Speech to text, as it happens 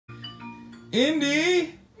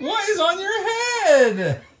Indy, what is on your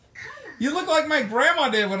head? You look like my grandma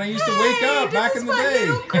did when I used to wake up back in the day. This is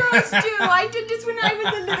what little girls do. I did this when I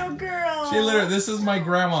was a little girl. She literally, this is my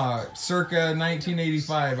grandma, circa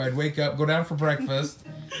 1985. I'd wake up, go down for breakfast,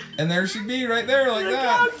 and there she'd be right there like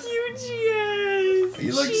that. Look how cute she is.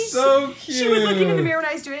 You look so cute. She was looking in the mirror when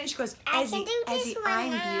I was doing it, and she goes, Ezzy,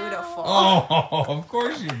 I'm beautiful. Oh, of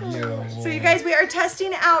course you're beautiful. So you guys, we are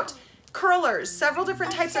testing out curlers, several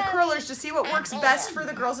different types of curlers to see what works best for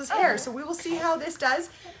the girls' hair. So we will see how this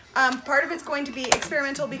does. Part of it's going to be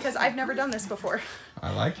experimental because I've never done this before.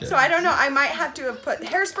 I like it. So I don't know. I might have to have put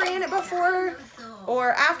hairspray in it before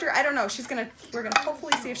or after. I don't know. We're gonna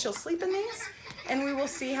hopefully see if she'll sleep in these, and we will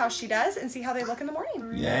see how she does and see how they look in the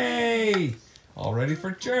morning. Yay! All ready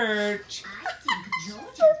for church.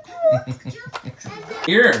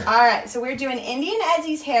 Here. All right, so we're doing Indy and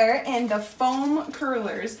Ezzy's hair in the foam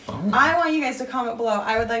curlers. I want you guys to comment below.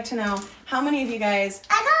 I would like to know how many of you guys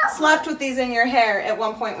slept with these in your hair at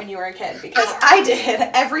one point when you were a kid, because I did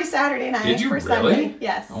every Saturday night. Did you for really? Sunday.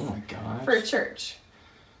 Yes. Oh my gosh. For church.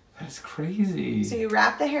 That's crazy. So you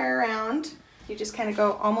wrap the hair around. You just kind of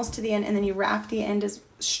go almost to the end, and then you wrap the end as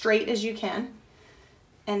straight as you can.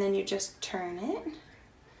 And then you just turn it,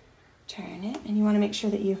 and you want to make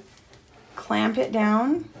sure that you clamp it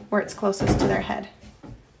down where it's closest to their head.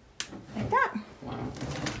 Like that. Wow.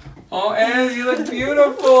 Oh, Ez, you look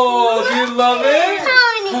beautiful. Do you love it?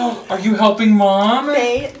 Oh, are you helping Mom?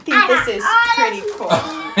 They think this is pretty cool.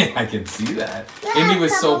 I can see that. Indy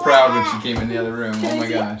was so proud when she came in the other room. Oh my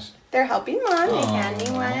gosh. They're helping Mom make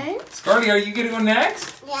handy one. Scarlett, are you going to go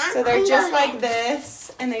next? Yeah. So they're just like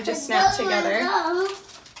this, and they just snap together.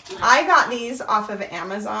 I got these off of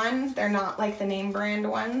Amazon. They're not like the name brand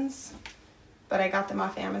ones, but I got them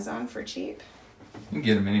off Amazon for cheap. You can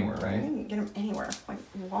get them anywhere, You right? can get them anywhere. Like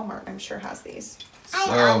Walmart, I'm sure, has these.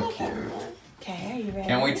 So cute. Okay, are you ready?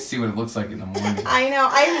 Can't wait to see what it looks like in the morning. I know.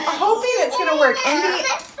 I'm hoping it's going to work.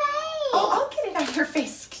 I'll get it on your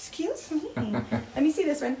face. Excuse me. Let me see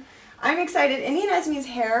this one. I'm excited. Indy and Esme's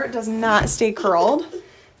hair does not stay curled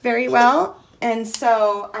very well. And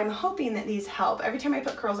so I'm hoping that these help. Every time I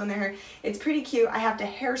put curls in their hair, it's pretty cute. I have to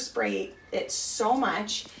hairspray it so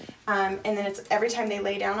much. And then it's every time they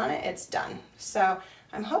lay down on it, it's done. So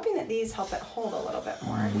I'm hoping that these help it hold a little bit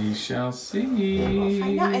more. We shall see. We'll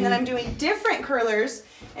find out. And then I'm doing different curlers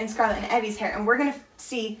in Scarlett and Evie's hair. And we're going to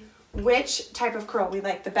see which type of curl we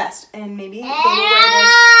like the best. And maybe they will wear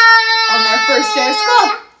this on their first day of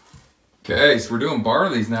school. Okay, so we're doing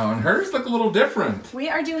Barley's now. And hers look a little different. We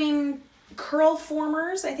are doing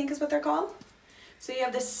Curlformers, I think is what they're called. So you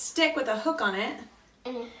have this stick with a hook on it.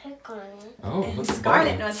 And a hook on it. Oh, And look at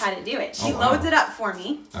Scarlett that. knows how to do it. She Oh, wow. loads it up for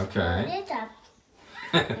me. Okay. It up.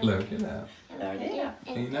 Look at that. Load it up.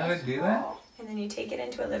 You know how to do that? And then you take it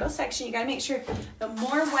into a little section. You gotta make sure the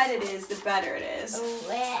more wet it is, the better it is.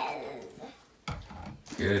 Well.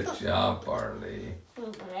 Good job, Barley.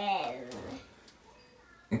 Well.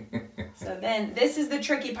 So then this is the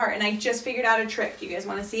tricky part, and I just figured out a trick. You guys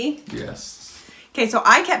wanna see? Yes. Okay, so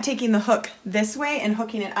I kept taking the hook this way and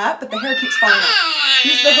hooking it up, but the hair keeps falling out.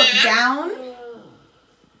 Use the hook down.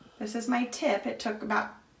 This is my tip. It took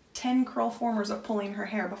about 10 Curlformers of pulling her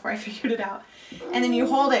hair before I figured it out. And then you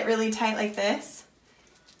hold it really tight like this.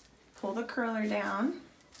 Pull the curler down.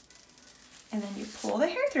 And then you pull the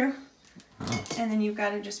hair through. Oh. And then you've got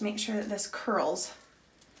to just make sure that this curls.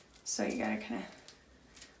 So you got to kind of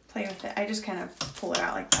play with it. I just kind of pull it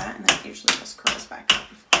out like that, and then it usually just curls back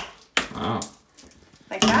up. Wow.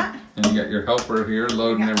 Like that. And you got your helper here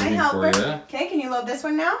loading Got my everything helper. for you. Okay, can you load this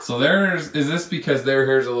one now? So is this because their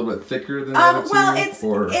hair is a little bit thicker than the other two? Well,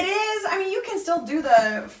 Or? it is. I mean, you can still do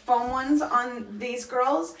the foam ones on these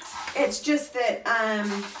girls. It's just that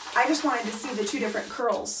I just wanted to see the two different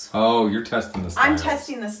curls. Oh, you're testing the styles. I'm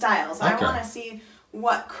testing the styles. I Okay. want to see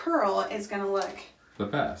what curl is going to look the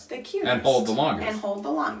best. the cutest. And hold the longest. And hold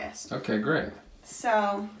the longest. Okay, great.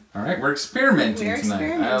 So. All right, we're experimenting We're tonight.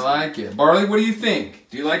 experimenting. I like it. Barley, what do you think?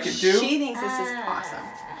 Do you like it too? She thinks this is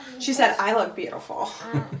awesome. She said, I look beautiful.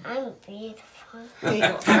 I'm beautiful. You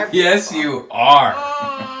are Yes, beautiful. you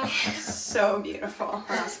are. So beautiful.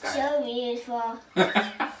 Huh, Scar? So beautiful.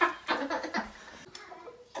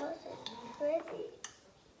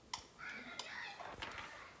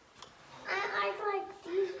 I like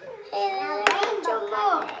these. Hey, there's two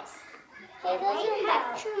more. Hey, doesn't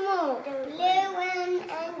have two more. The blue one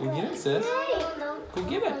and Go get it, sis. Go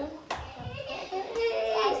get it.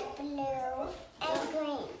 That's blue and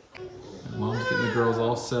green. Mom's getting the girls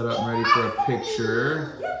all set up and ready for a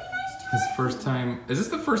picture. This first time. Is this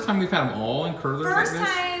the first time we've had them all in curlers First like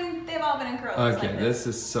this? time they've all been in curlers Okay, like this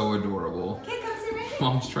is so adorable. Okay, come sit right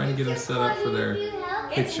Mom's trying to get them set up for their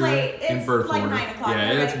picture late. in It's birth like order. 9 o'clock.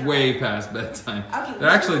 Yeah, We're it's ready. way past bedtime. Okay, They're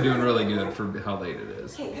actually doing really good for how late it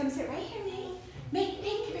is. Okay, come sit right here, May. May,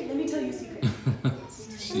 come here. Let me tell you a secret.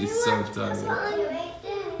 She's so tired.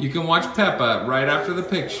 You can watch Peppa right after the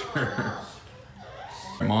picture.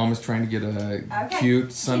 Mom is trying to get a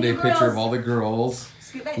cute Sunday picture of all the girls.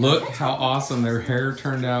 Look how awesome their hair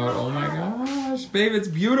turned out. Oh my gosh, babe, it's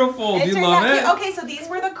beautiful. Do you love it? Okay, so these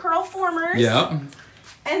were the Curlformers. Yep.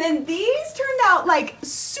 And then these turned out like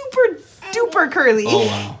super duper curly. Oh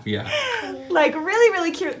wow, yeah. Like really,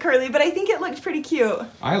 really cute curly, but I think it looked pretty cute.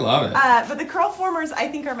 I love it. But the Curlformers I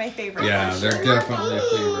think are my favorite. Yeah, they're definitely a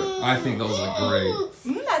favorite. I think those look great.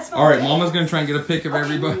 That smells All right, good. Mama's gonna try and get a pic of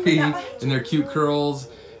everybody in their cute curls.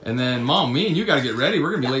 And then, Mom, me and you gotta get ready.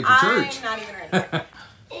 We're gonna be late for church. I'm not even ready.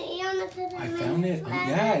 I found it.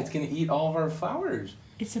 Yeah, it's gonna eat all of our flowers.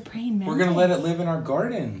 It's a praying mantis. We're gonna let it live in our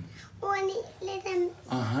garden.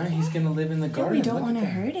 Okay, He's gonna live in the garden. We don't Look want to at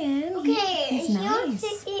that. hurt him. He's he wants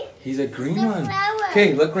nice. to eat He's a green the one. flower.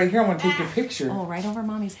 Okay, look right here. I want to take your picture. Oh, right over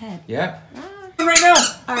Mommy's head. Yeah. Right now.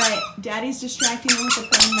 All right, Daddy's distracting me with the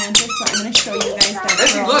praying mantis, so I'm going to show you guys that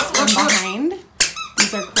Listen, curls look, from look. behind.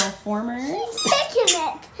 These are Curlformers. He's picking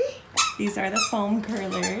it. These are the foam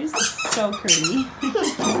curlers. So curly.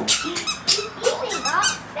 He's got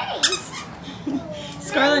face.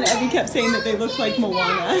 Scarlett and Evie kept saying that they look like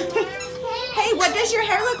Moana. Hey, what does your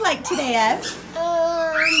hair look like today, Ev?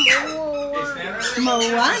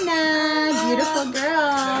 Moana, beautiful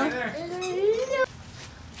girl.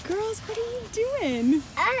 Girls, what are you doing?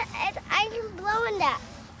 I can blow in that.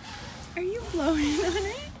 Are you blowing on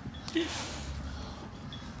it?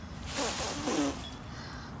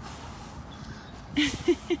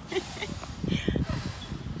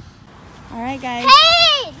 All right, guys.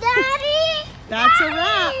 Hey, Daddy! That's a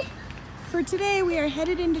wrap. For today, we are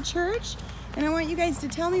headed into church, and I want you guys to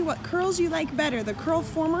tell me what curls you like better, the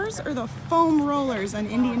Curlformers or the foam rollers on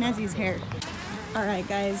Indian Ezzy's hair. All right,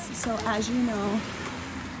 guys, so as you know,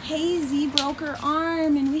 Hazy broke her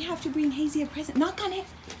arm, and we have to bring Hazy a present. Knock on it.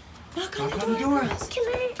 Knock on the door. Can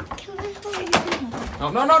I hold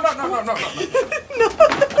it? No.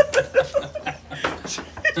 She's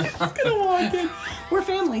gonna walk in. We're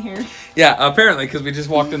family here. Yeah, apparently, because we just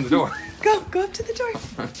walked in the door. Go up to the door.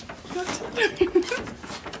 Go up to the door.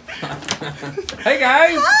 Hey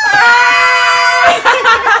guys!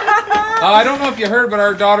 I don't know if you heard, but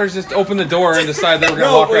our daughters just opened the door and decided they were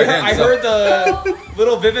gonna walk right in. I so. heard the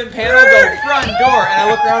little Vivint panel go front door, and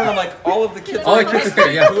I look around and I'm like, all of the kids All are the kids are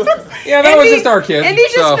there, yeah. Yeah, that was Indy- just our kids. Indy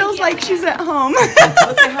just so. feels like she's at home.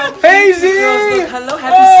 Hazy! Hello,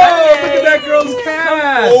 happy Oh, Sunday! look at that girl's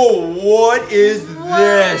cat! Oh, what is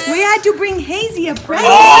this? We had to bring Hazy a present.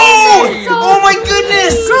 Oh my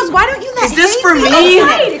goodness! Girls, why don't you let Is this Hazy for me?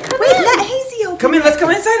 outside? Wait, let Hazy open. Come in, let's come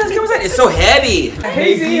inside, It's so heavy.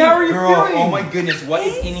 Hazy, how are you Girl, feeling? oh my goodness, what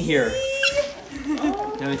is in here?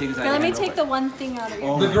 Let me take this out. Let me take the one thing out of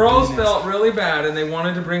your The girls felt really bad, and they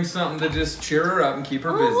wanted to bring something to just cheer her up and keep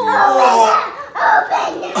her busy.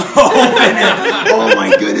 Oh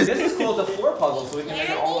my goodness. This is cool, it's a floor puzzle, so we can make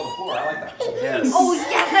it all on the floor. I like that. Yes. Oh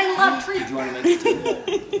yes, I love treats. Do you want to make it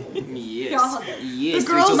too? Yes. Yes.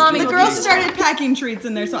 The girls started packing treats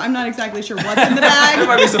in there, so I'm not exactly sure what's in the bag. There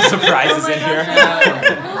might be some surprises in here.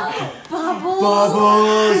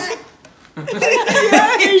 Bubbles.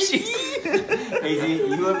 Hazy,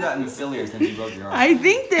 you have gotten sillier since you broke your arm. I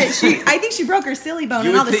think she broke her silly bone,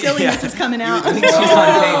 and all the silliness is coming out. I think she's on pain.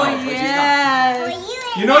 Oh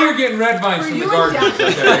yes. You know you're getting red vines from the garden.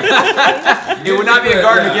 It would not be a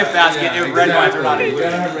Gardner gift basket if red vines were not You included.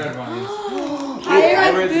 gotta have red vines.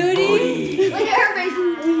 Pirate booty. Look at her face.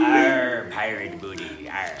 Arr, pirate booty.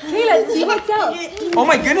 Arr. Hey, let's see what's out. Oh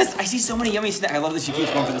my goodness, I see so many yummy snacks. I love that she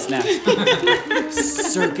keeps going for the snacks.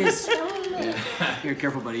 Circus. Here,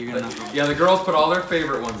 careful, buddy. You're gonna knock them. Yeah, the girls put all their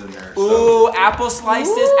favorite ones in there. So. Ooh, apple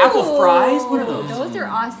slices, apple fries. What are those? Those are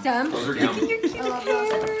awesome. Those are yummy.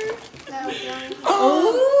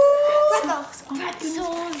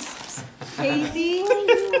 Hazy.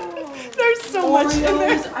 There's so much in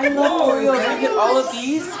there. I love Oreos. Can I get all of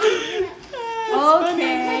these?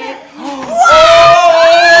 Okay.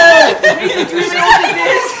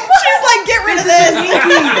 She's like, get rid of this.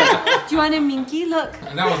 Do you want a minky? Look.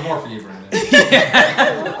 And that was more for you, Brenda.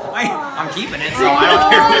 I'm keeping it, so I don't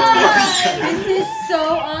care if it's more. This is so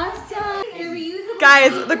awesome. They're reusable.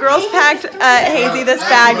 Guys, the girls packed Hazy this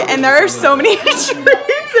bag, and there are so many treats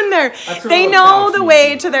in there. her They little know pouch, the Minky.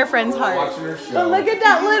 way to their friend's heart. Watching her show. But look at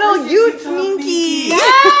that little Utes Minky.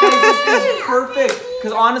 This is perfect.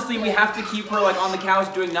 Because honestly, we have to keep her like on the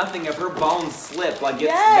couch doing nothing. If her bones slip, like it's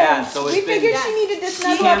Yes. bad. So it's We figured she needed to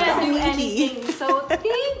snuggle up can't with do Minky. anything, so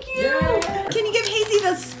thank you. Can you give Hazy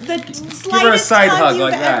the slightest Give her a side hug hug you've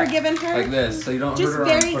like ever that. given her? Like this, so you don't Just hurt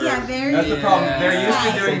her very, arm. Put her- very. That's the problem. They're used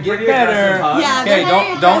to doing pretty aggressive hugs. Yeah, Okay,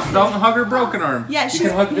 they're don't hug her broken arm. Yeah, you she's-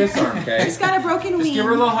 can hug this arm, okay? She's got a broken wing. Just give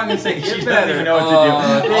her a little hug and say, She get doesn't better. even know what to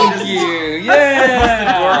do. Thank you.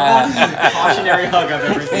 Yeah. Adorable cautionary hug I've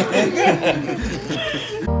ever seen.